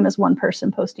the same as one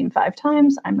person posting 5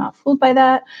 times. I'm not fooled by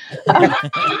that.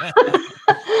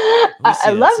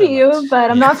 I love you,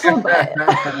 but I'm not fooled by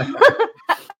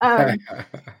it.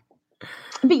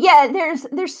 But yeah,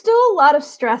 there's still a lot of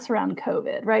stress around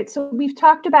COVID, right? So we've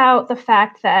talked about the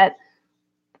fact that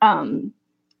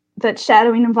that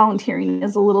shadowing and volunteering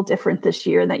is a little different this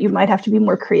year, that you might have to be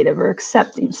more creative or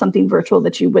accepting something virtual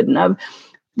that you wouldn't have.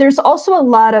 There's also a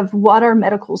lot of what are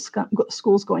medical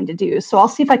schools going to do. So I'll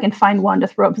see if I can find one to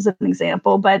throw up as an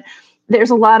example, but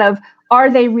there's a lot of, are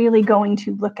they really going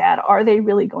to look at, are they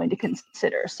really going to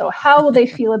consider? So how will they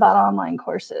feel about online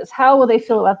courses? How will they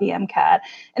feel about the MCAT?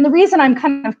 And the reason I'm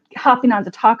kind of hopping on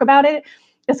to talk about it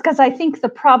is because I think the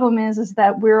problem is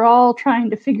that we're all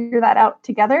trying to figure that out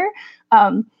together.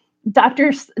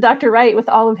 Dr. Wright, with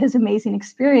all of his amazing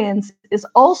experience, is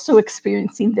also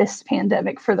experiencing this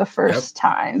pandemic for the first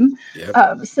time.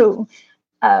 So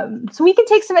we can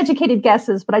take some educated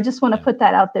guesses, but I just want to put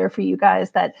that out there for you guys,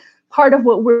 that part of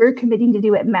what we're committing to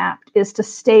do at MAPT is to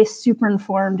stay super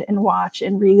informed and watch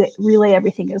and relay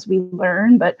everything as we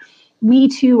learn. But we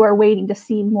too are waiting to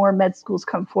see more med schools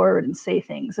come forward and say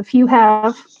things. A few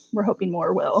have, we're hoping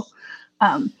more will.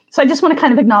 So I just want to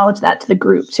kind of acknowledge that to the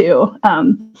group too.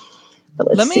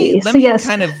 Let me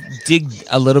kind of dig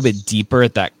a little bit deeper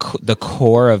at that the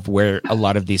core of where a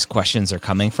lot of these questions are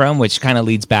coming from, which kind of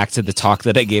leads back to the talk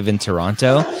that I gave in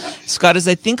Toronto. Scott, is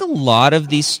I think a lot of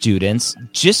these students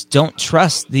just don't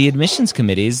trust the admissions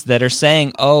committees that are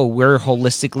saying, oh, we're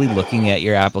holistically looking at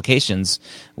your applications.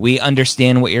 We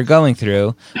understand what you're going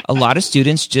through. A lot of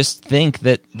students just think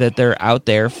that they're out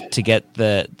there to get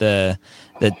the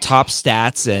top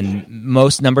stats and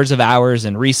most numbers of hours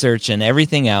and research and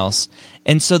everything else.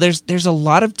 And so there's a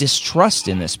lot of distrust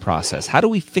in this process. How do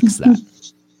we fix that?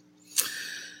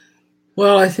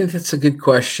 Well, I think that's a good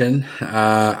question.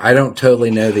 I don't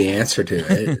totally know the answer to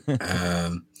it.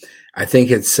 I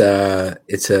think I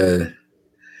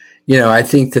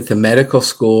think that the medical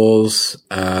schools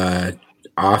are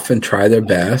often try their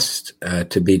best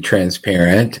to be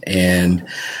transparent, and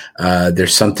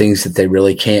there's some things that they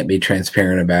really can't be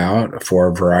transparent about for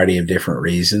a variety of different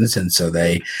reasons, and so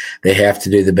they have to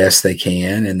do the best they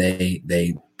can, and they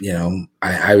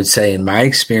I would say in my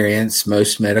experience,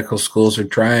 most medical schools are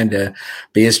trying to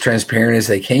be as transparent as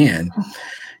they can.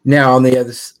 Now, on the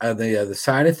other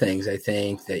side of things, I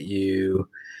think that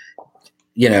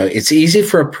it's easy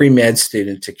for a pre-med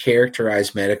student to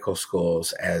characterize medical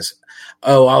schools as,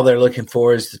 all they're looking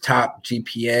for is the top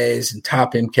GPAs and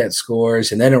top MCAT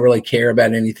scores, and they don't really care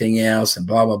about anything else, and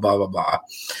blah, blah, blah, blah, blah.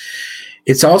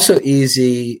 It's also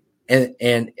easy,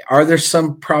 and are there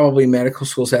some probably medical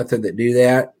schools out there that do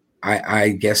that? I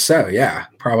guess so. Yeah,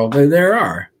 probably there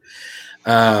are.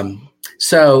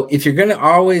 So if you're going to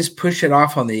always push it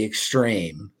off on the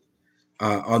extreme,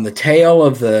 on the tail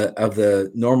of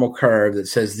the normal curve that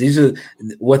says these are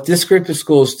what this group of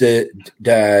schools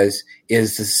does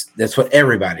is this, that's what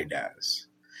everybody does,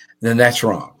 then that's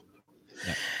wrong.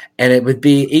 Yeah. And it would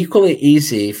be equally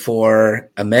easy for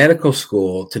a medical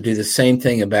school to do the same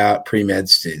thing about pre-med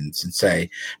students and say,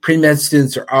 pre-med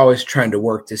students are always trying to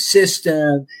work the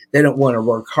system. They don't want to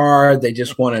work hard. They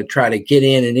just want to try to get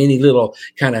in any little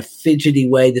kind of fidgety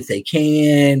way that they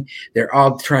can. They're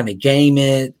all trying to game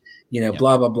it,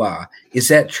 blah, blah, blah. Is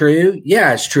that true?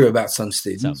 Yeah, it's true about some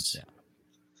students.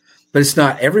 But it's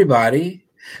not everybody.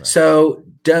 Right. So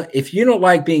if you don't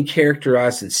like being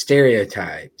characterized and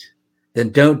stereotyped, then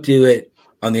don't do it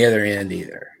on the other end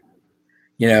either.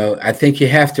 I think you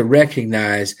have to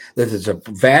recognize that there's a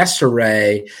vast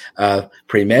array of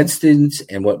pre-med students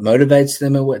and what motivates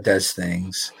them and what does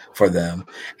things for them.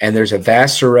 And there's a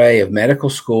vast array of medical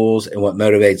schools and what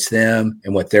motivates them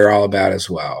and what they're all about as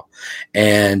well.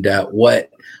 And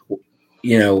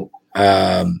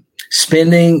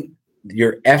spending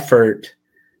your effort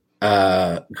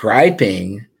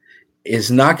griping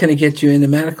is not going to get you into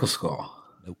medical school.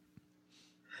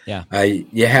 Yeah.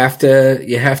 You have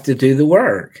to do the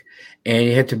work, and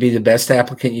you have to be the best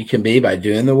applicant you can be by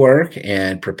doing the work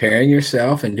and preparing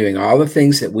yourself and doing all the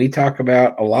things that we talk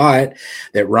about a lot,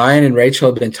 that Ryan and Rachel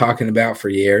have been talking about for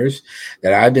years,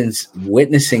 that I've been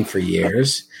witnessing for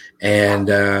years. And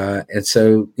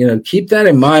so, keep that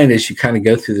in mind as you kind of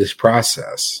go through this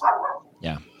process.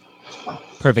 Yeah.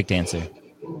 Perfect answer.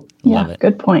 Love it.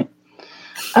 Good point.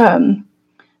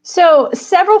 So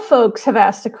several folks have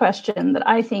asked a question that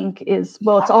I think is,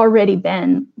 it's already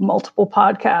been multiple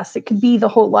podcasts. It could be the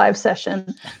whole live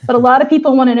session, but a lot of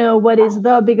people want to know what is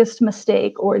the biggest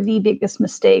mistake or the biggest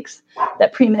mistakes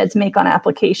that pre-meds make on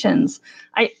applications.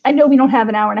 I know we don't have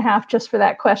an hour and a half just for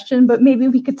that question, but maybe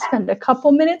we could spend a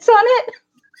couple minutes on it.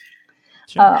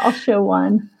 Sure. I'll show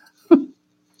one.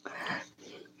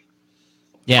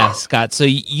 Yeah, Scott. So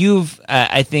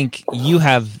I think you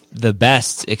have the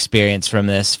best experience from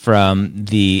this, from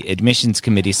the admissions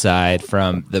committee side,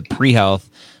 from the pre-health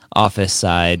office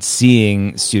side,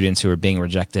 seeing students who are being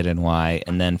rejected and why,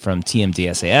 and then from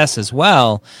TMDSAS as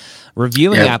well,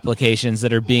 reviewing applications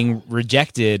that are being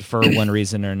rejected for one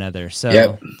reason or another.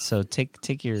 So, so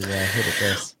take your hit at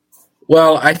this.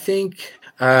 Well, I think.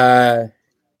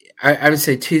 I would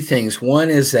say two things.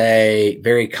 One is a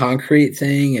very concrete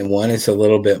thing, and one is a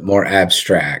little bit more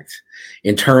abstract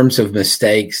in terms of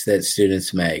mistakes that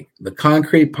students make. The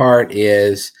concrete part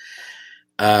is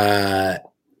anytime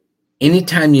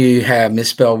you have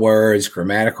misspelled words,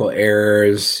 grammatical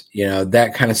errors,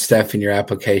 that kind of stuff in your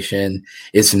application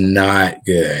is not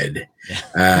good.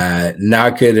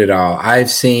 Not good at all.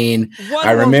 I've seen.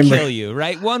 One won't kill you,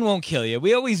 right? One won't kill you.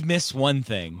 We always miss one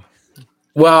thing.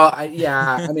 Well, I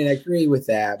agree with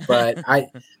that, but I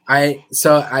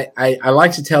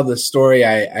like to tell the story.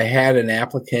 I had an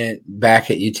applicant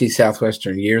back at UT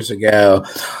Southwestern years ago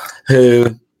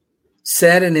who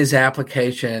said in his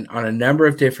application on a number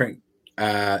of different,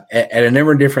 at a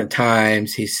number of different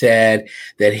times, he said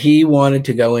that he wanted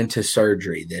to go into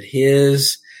surgery, that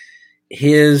his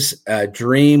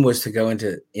dream was to go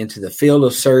into the field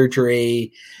of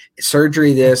surgery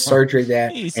this, surgery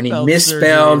that, and he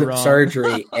misspelled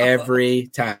surgery every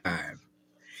time.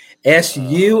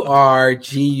 SURGURY.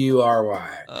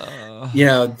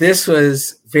 This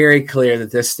was very clear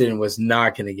that this student was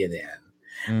not going to get in.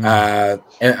 And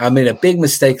I mean, a big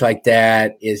mistake like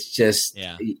that is just,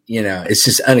 it's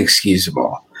just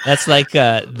unexcusable. That's like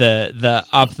the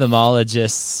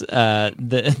ophthalmologists,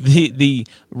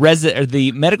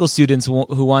 the medical students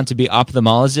who want to be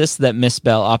ophthalmologists that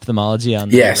misspell ophthalmology on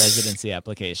their residency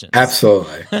applications.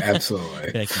 Absolutely.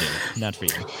 Not for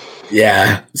you.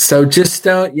 Yeah. So just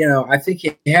don't, I think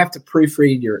you have to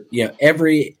proofread your,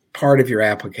 every part of your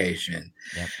application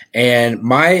Yep. And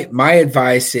my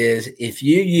advice is, if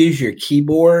you use your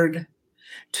keyboard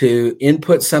to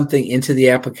input something into the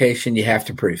application, you have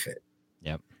to proof it.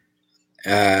 Yep.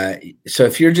 So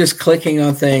if you're just clicking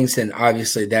on things, then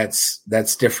obviously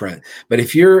that's different. But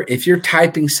if you're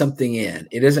typing something in,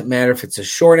 it doesn't matter if it's a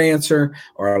short answer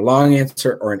or a long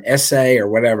answer or an essay or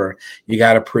whatever, you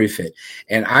got to proof it.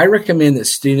 And I recommend that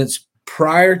students,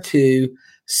 prior to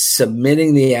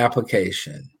submitting the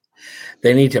application,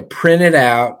 they need to print it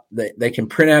out. They can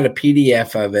print out a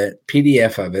PDF of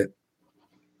it.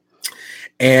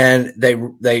 And they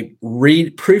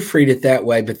proofread it that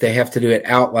way, but they have to do it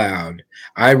out loud.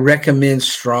 I recommend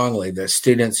strongly that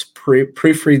students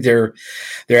proofread their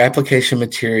application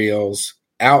materials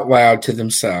out loud to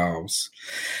themselves,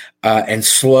 and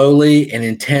slowly and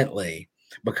intently,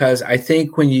 because I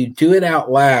think when you do it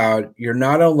out loud, you're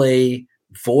not only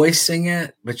voicing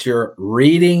it, but you're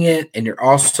reading it and you're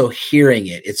also hearing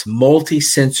it. It's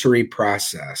multi-sensory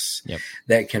process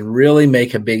that can really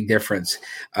make a big difference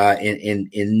in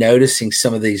noticing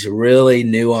some of these really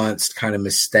nuanced kind of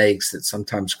mistakes that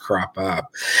sometimes crop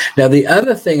up. Now, the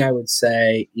other thing I would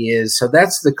say is, so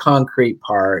that's the concrete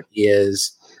part,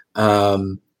 is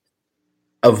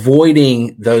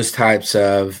avoiding those types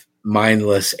of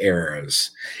mindless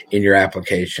errors in your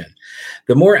application.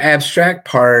 The more abstract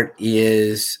part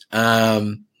is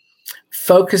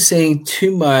focusing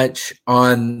too much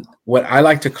on what I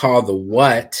like to call the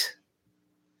what.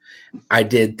 I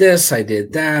did this, I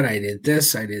did that, I did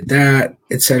this, I did that,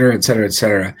 et cetera, et cetera, et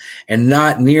cetera, and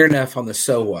not near enough on the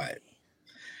so what.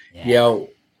 Yeah.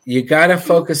 You got to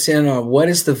focus in on what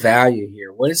is the value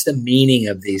here? What is the meaning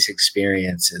of these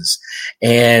experiences?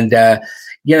 And that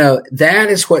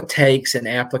is what takes an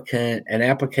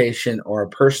application or a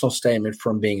personal statement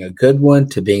from being a good one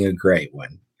to being a great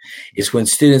one, is when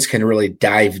students can really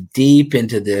dive deep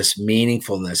into this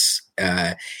meaningfulness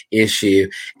issue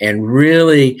and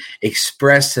really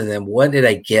express to them, what did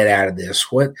I get out of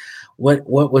this? What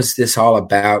was this all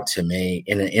about to me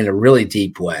in a really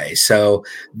deep way? So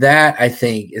that, I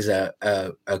think, is a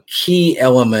key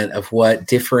element of what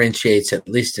differentiates, at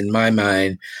least in my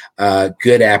mind,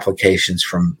 good applications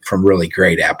from really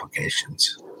great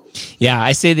applications. Yeah,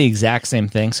 I say the exact same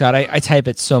thing, Scott. I type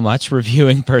it so much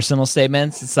reviewing personal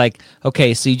statements. It's like,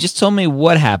 okay, so you just told me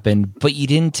what happened, but you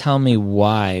didn't tell me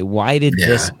why. Why did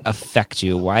this affect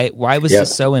you? Why was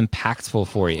this so impactful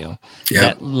for you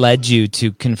that led you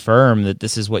to confirm that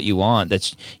this is what you want?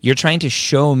 That you're trying to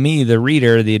show me, the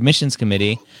reader, the admissions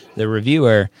committee, the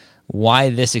reviewer, why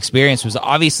this experience was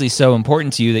obviously so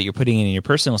important to you that you're putting it in your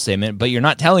personal statement, but you're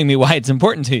not telling me why it's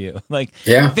important to you. Like,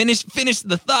 finish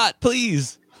the thought,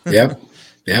 please. Yep.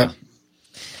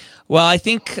 Well, I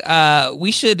think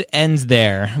we should end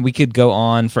there. We could go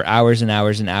on for hours and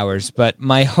hours and hours, but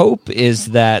my hope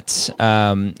is that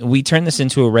we turn this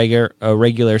into a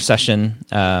regular session,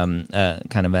 kind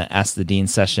of an Ask the Dean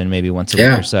session, maybe once a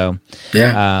week or so,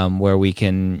 where we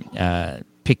can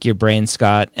pick your brain,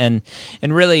 Scott. And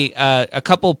really, a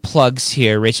couple plugs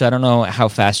here. Rachel, I don't know how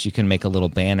fast you can make a little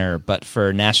banner, but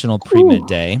for National Premed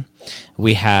Day,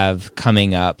 we have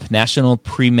coming up,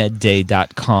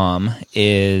 nationalpremedday.com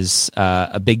is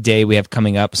a big day we have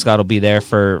coming up. Scott will be there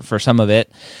for some of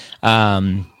it,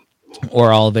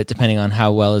 or all of it, depending on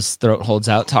how well his throat holds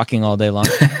out talking all day long.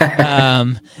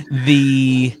 But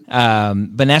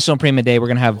National Premed Day, we're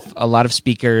going to have a lot of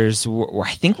speakers.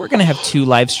 I think we're going to have 2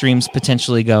 live streams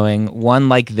potentially going, one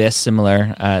like this,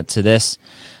 similar to this,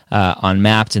 on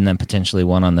Mapped, and then potentially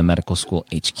one on the medical school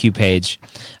HQ page.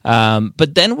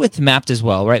 But then with Mapped as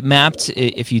well, right? Mapped,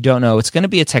 if you don't know, it's going to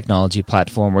be a technology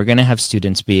platform. We're going to have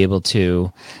students be able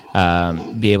to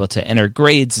enter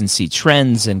grades and see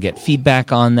trends and get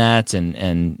feedback on that,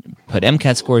 and put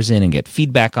MCAT scores in and get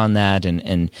feedback on that,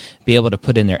 and be able to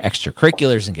put in their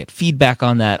extracurriculars and get feedback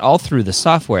on that, all through the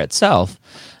software itself.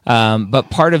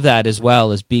 But part of that as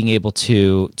well is being able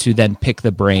to then pick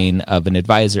the brain of an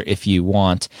advisor if you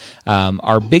want.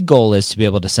 Our big goal is to be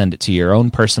able to send it to your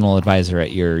own personal advisor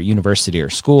at your university or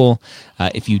school.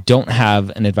 If you don't have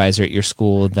an advisor at your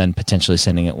school, then potentially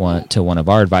sending it to one of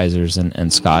our advisors,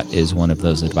 and Scott is one of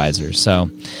those advisors.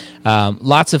 So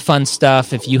lots of fun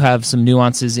stuff. If you have some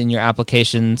nuances in your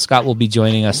application, Scott will be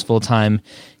joining us full-time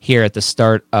here at the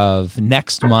start of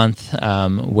next month,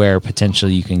 where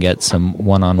potentially you can get some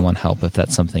one-on-one help if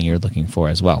that's something you're looking for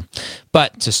as well.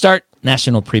 But to start,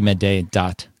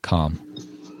 nationalpremedday.com.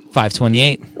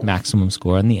 528, maximum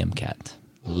score on the MCAT.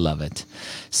 Love it.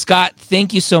 Scott,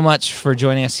 thank you so much for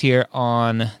joining us here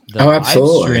on the live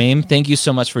stream. Thank you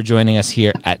so much for joining us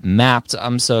here at Mapped.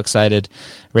 I'm so excited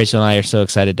Rachel and I are so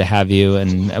excited to have you,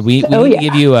 and we need to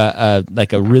give you a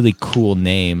really cool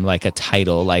name, like a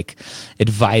title, like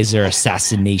advisor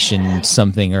assassination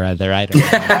something or other. I don't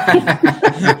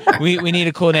know. we need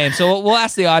a cool name, so we'll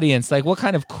ask the audience, like, what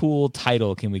kind of cool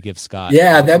title can we give Scott?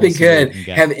 Yeah, that'd be good.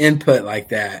 Have input like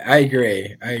that. I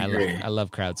agree. I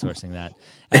love crowdsourcing that.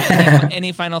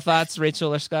 Any final thoughts,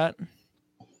 Rachel or Scott?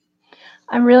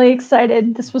 I'm really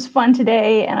excited. This was fun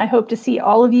today, and I hope to see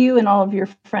all of you and all of your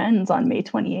friends on May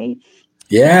 28th.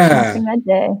 Yeah. That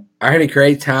day. I had a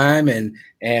great time,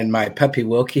 and my puppy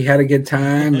Wilkie had a good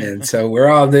time, and so we're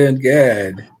all doing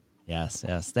good. Yes.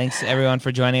 Thanks, everyone,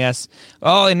 for joining us.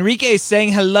 Oh, Enrique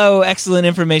saying hello. Excellent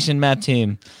information, Matt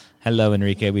team. Hello,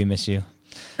 Enrique. We miss you.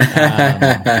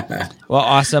 Well,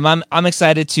 awesome. I'm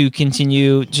excited to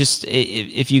continue. Just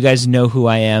if you guys know who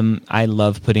I am, I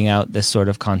love putting out this sort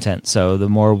of content. So the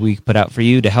more we put out for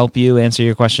you to help you answer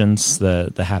your questions,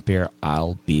 the happier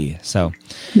I'll be. So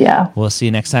yeah, we'll see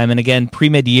you next time. And again,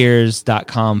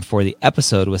 premedyears.com for the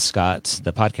episode with Scott,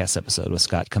 the podcast episode with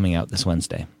Scott coming out this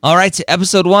Wednesday. All right,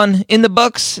 episode 1 in the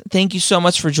books. Thank you so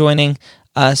much for joining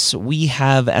us. We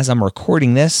have, as I'm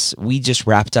recording this, we just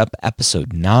wrapped up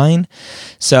episode 9.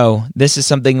 So this is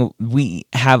something we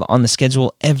have on the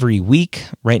schedule every week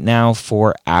right now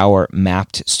for our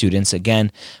MAPT students.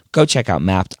 Again, go check out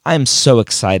MAPT. I'm so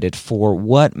excited for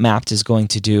what MAPT is going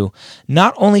to do,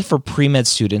 not only for pre-med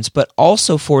students, but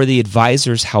also for the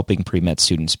advisors helping pre-med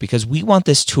students, because we want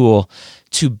this tool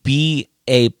to be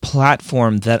a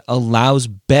platform that allows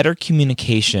better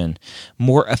communication,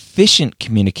 more efficient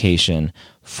communication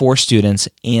for students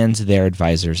and their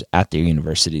advisors at their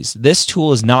universities. This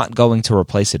tool is not going to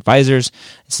replace advisors.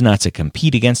 It's not to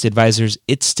compete against advisors.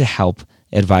 It's to help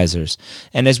advisors.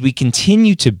 And as we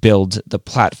continue to build the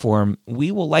platform,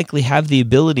 we will likely have the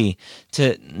ability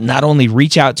to not only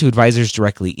reach out to advisors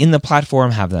directly in the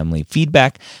platform, have them leave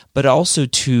feedback, but also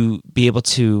to be able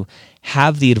to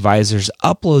have the advisors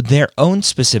upload their own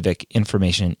specific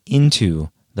information into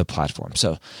the platform.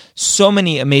 So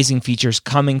many amazing features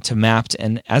coming to MAPT.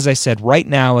 And as I said, right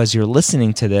now, as you're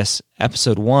listening to this,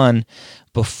 episode 1,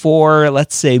 before,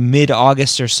 let's say,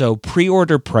 mid-August or so,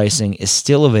 pre-order pricing is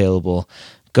still available.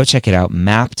 Go check it out,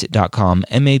 mappd.com,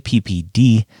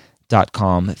 mappd.com.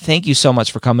 Thank you so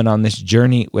much for coming on this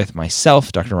journey with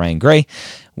myself, Dr. Ryan Gray,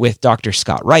 with Dr.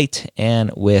 Scott Wright,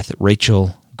 and with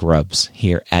Rachel Grubbs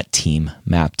here at Team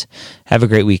MAPT. Have a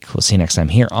great week. We'll see you next time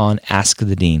here on Ask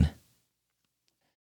the Dean.